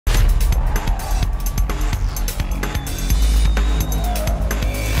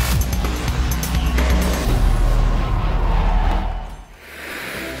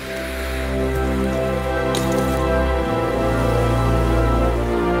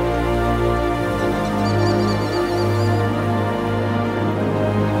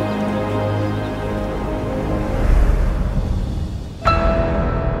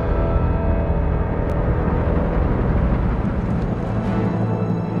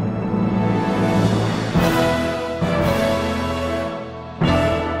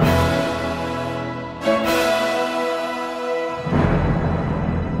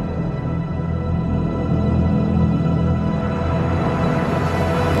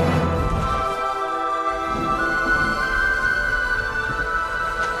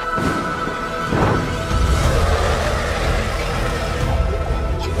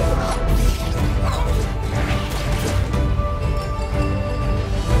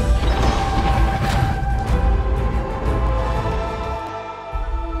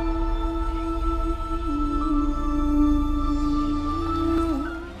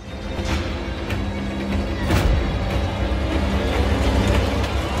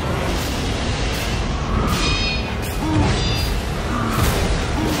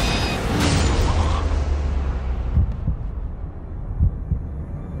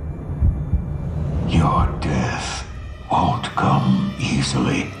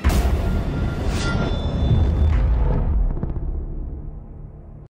hastily.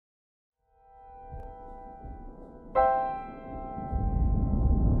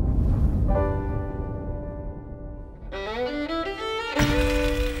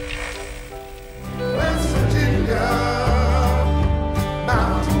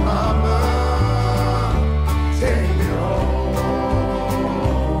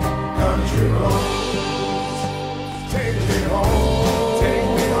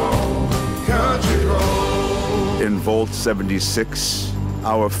 In Vault 76,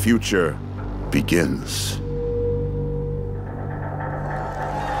 our future begins.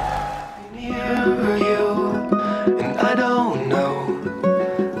 Near you, and I don't know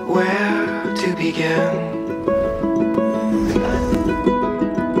where to begin.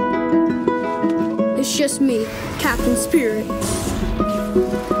 It's just me, Captain Spirit.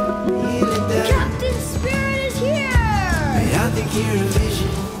 Captain Spirit is here! I think you're a vision.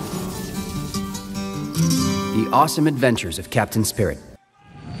 The Awesome Adventures of Captain Spirit.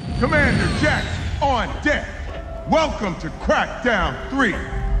 Commander Jack on deck. Welcome to Crackdown 3,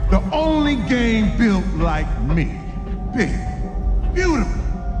 the only game built like me. Big, beautiful,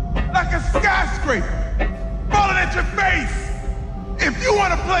 like a skyscraper, falling at your face. If you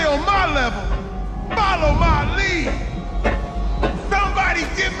want to play on my level, follow my lead. Somebody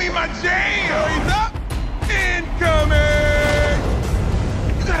give me my jam. He's up. Incoming.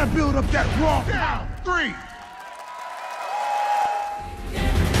 You gotta build up that raw down 3.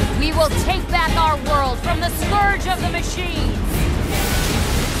 We will take back our world from the scourge of the machines!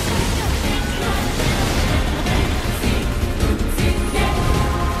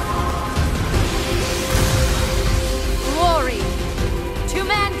 Glory to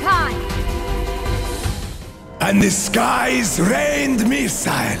mankind! And the skies rained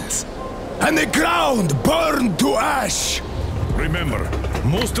missiles, and the ground burned to ash. Remember,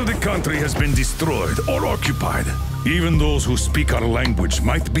 most of the country has been destroyed or occupied. Even those who speak our language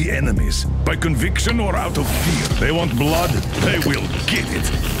might be enemies, by conviction or out of fear. They want blood, they will get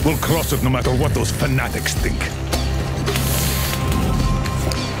it. We'll cross it no matter what those fanatics think.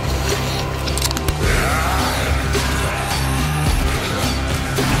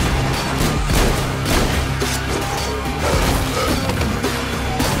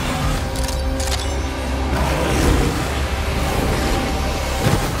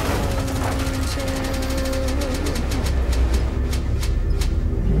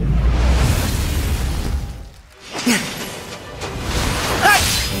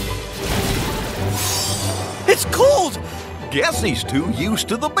 It's cold! Guess he's too used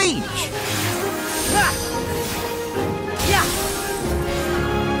to the beach.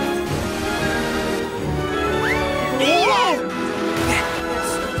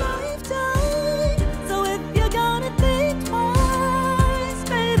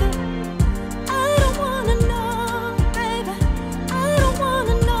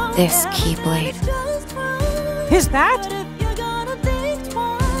 This Keyblade. Is that?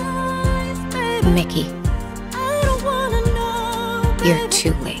 Mickey. You're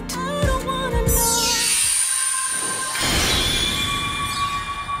too late.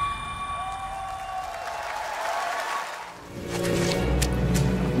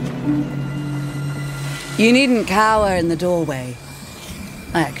 You needn't cower in the doorway.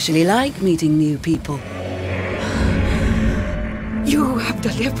 I actually like meeting new people. You have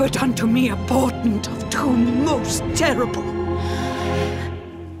delivered unto me a portent of doom most terrible.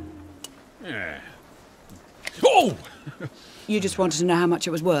 Oh! You just wanted to know how much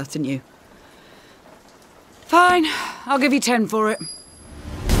it was worth, didn't you? Fine, I'll give you 10 for it.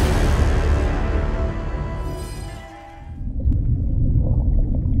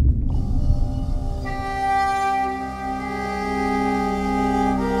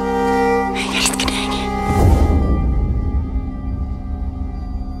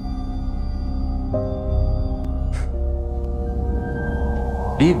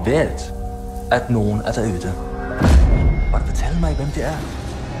 Vi vet, at nogen er derude. Må du fortælle mig, hvem det er?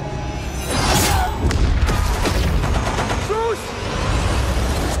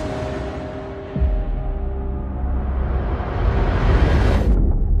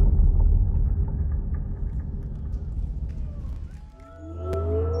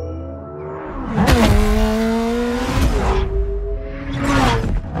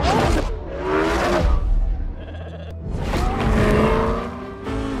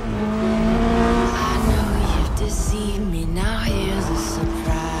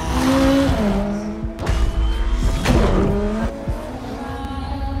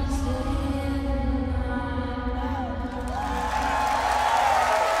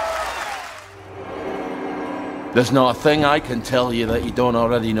 There's not a thing I can tell you that you don't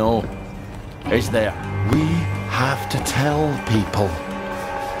already know. Is there? We have to tell people.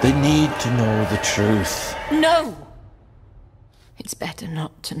 They need to know the truth. No! It's better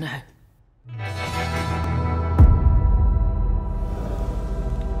not to know.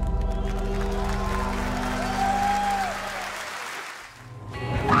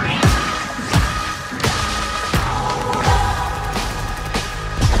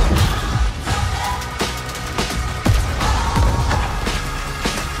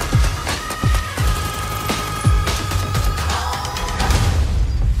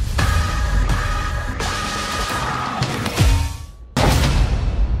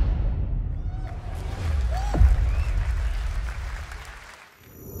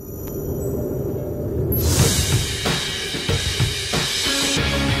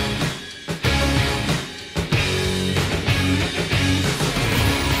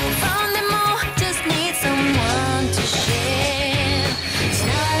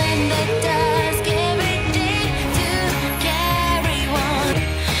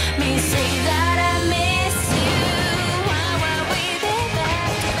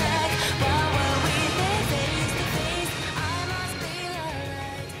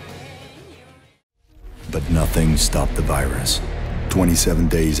 But nothing stopped the virus. 27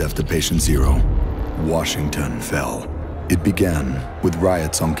 days after patient zero, Washington fell. It began with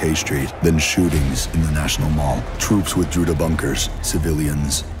riots on K Street, then shootings in the National Mall. Troops withdrew to bunkers.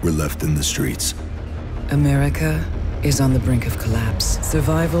 Civilians were left in the streets. America is on the brink of collapse.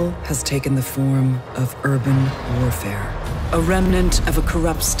 Survival has taken the form of urban warfare. A remnant of a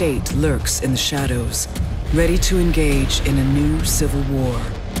corrupt state lurks in the shadows, ready to engage in a new civil war.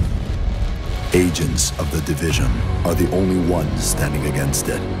 Agents of the Division are the only ones standing against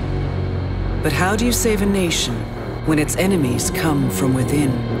it. But how do you save a nation when its enemies come from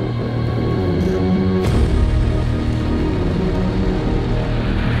within?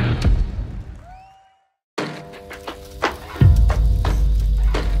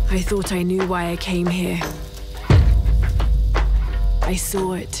 I thought I knew why I came here. I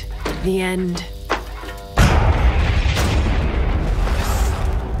saw it. The end.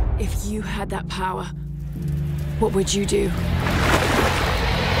 If you had that power, what would you do?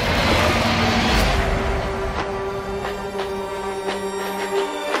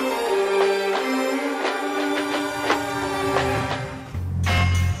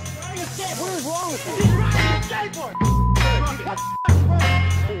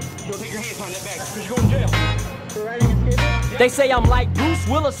 They say I'm like Bruce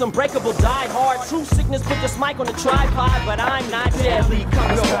Willis, unbreakable, died hard. True sickness, put this mic on the tripod, but I'm not deadly.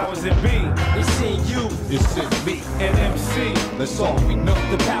 Come on. Powers that be. It's in you. It's in me. And MC. That's all we know.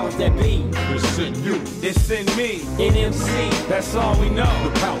 The powers that be. It's in you. It's in me. In MC. That's all we know.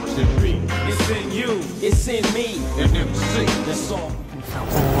 The powers that be. It's in you. It's in me. And MC. That's all.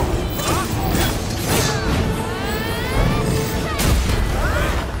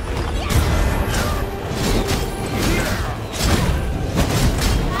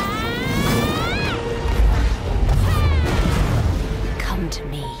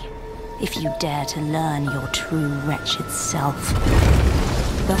 If you dare to learn your true wretched self.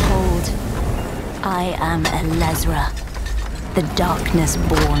 Behold, I am Elezra, the darkness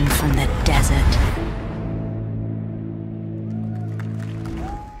born from the desert.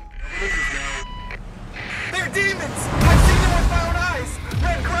 They're demons! I've seen them with my own eyes!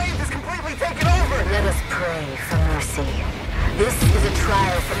 Red Grave is completely taken over! Let us pray for mercy. This is a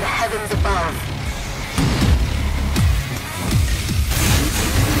trial from the heavens above.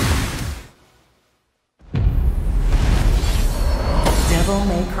 Devil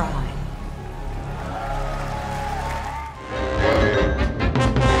May Cry.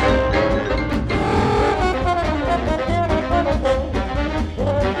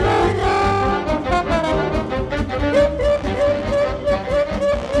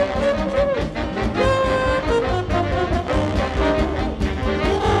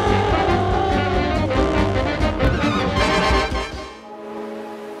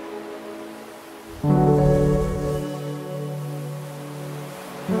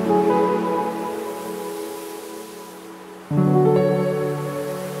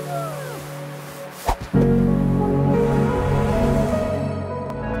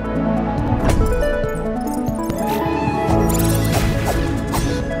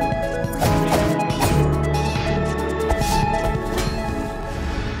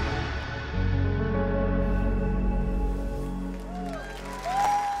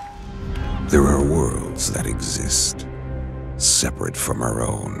 There are worlds that exist, separate from our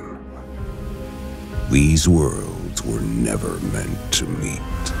own. These worlds were never meant to meet.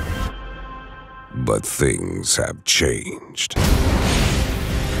 But things have changed.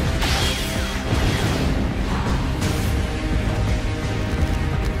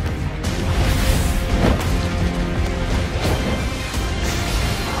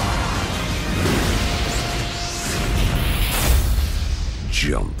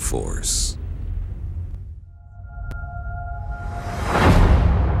 Jump Force.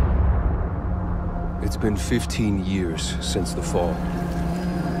 It's been 15 years since the fall.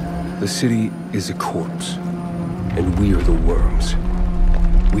 The city is a corpse, and we are the worms.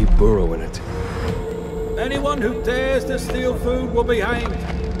 We burrow in it. Anyone who dares to steal food will be hanged,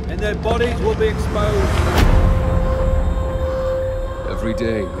 and their bodies will be exposed. Every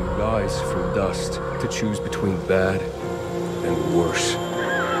day we rise from dust to choose between bad and worse.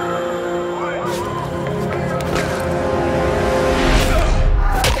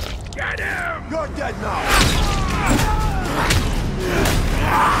 Get him! You're dead now!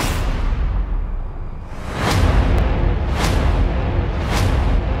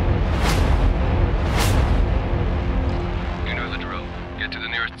 You know the drill. Get to the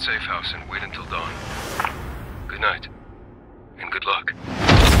nearest safe house and wait until dawn. Good night, and good luck.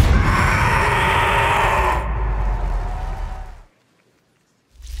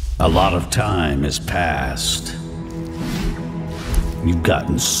 A lot of time has passed. You've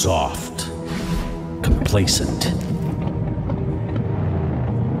gotten soft, complacent.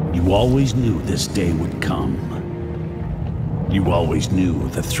 You always knew this day would come. You always knew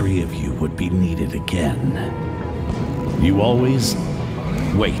the three of you would be needed again. You always...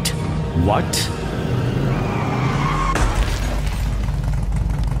 Wait, what?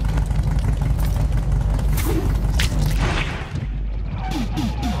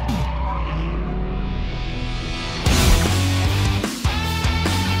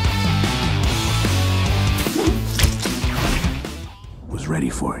 Ready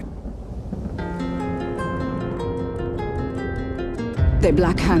for it. The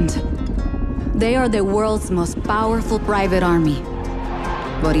Black Hand. They are the world's most powerful private army.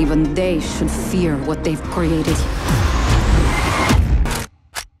 But even they should fear what they've created.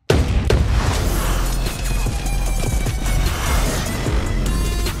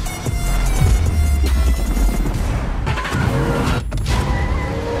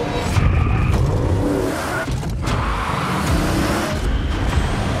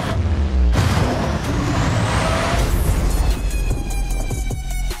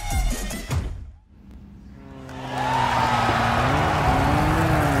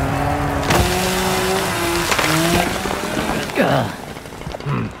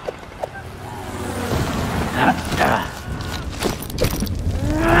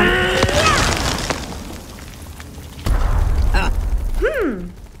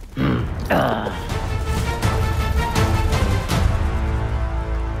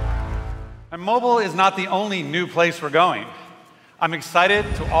 And mobile is not the only new place we're going. I'm excited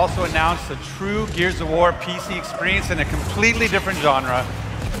to also announce the true Gears of War PC experience in a completely different genre,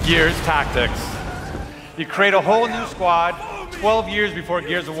 Gears Tactics. You create a whole new squad 12 years before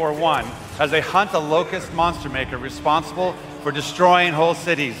Gears of War 1 as they hunt a locust monster maker responsible for destroying whole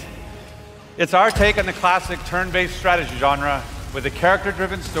cities. It's our take on the classic turn-based strategy genre with a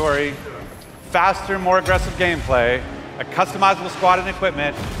character-driven story, faster, more aggressive gameplay, a customizable squad and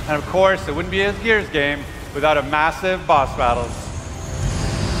equipment, and of course, it wouldn't be a Gears game without a massive boss battle.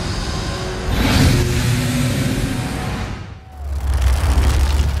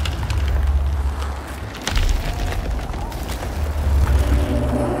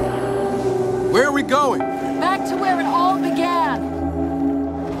 Where are we going? Back to where it all began.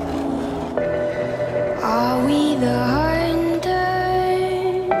 Are we the hunters,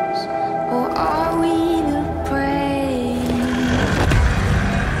 or are we the prey?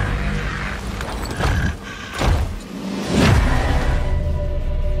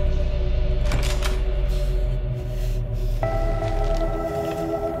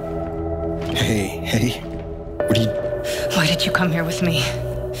 Hey, what are you... Why did you come here with me?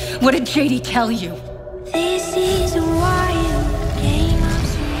 What did JD tell you? This is a wild game of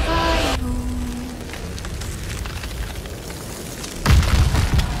survival.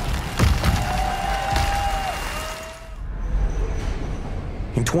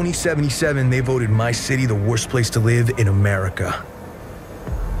 In 2077, they voted my city the worst place to live in America.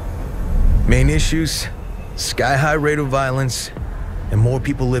 Main issues, sky-high rate of violence, and more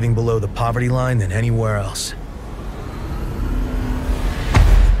people living below the poverty line than anywhere else.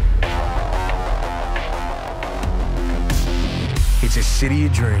 It's a city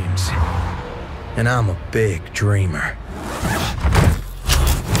of dreams, and I'm a big dreamer.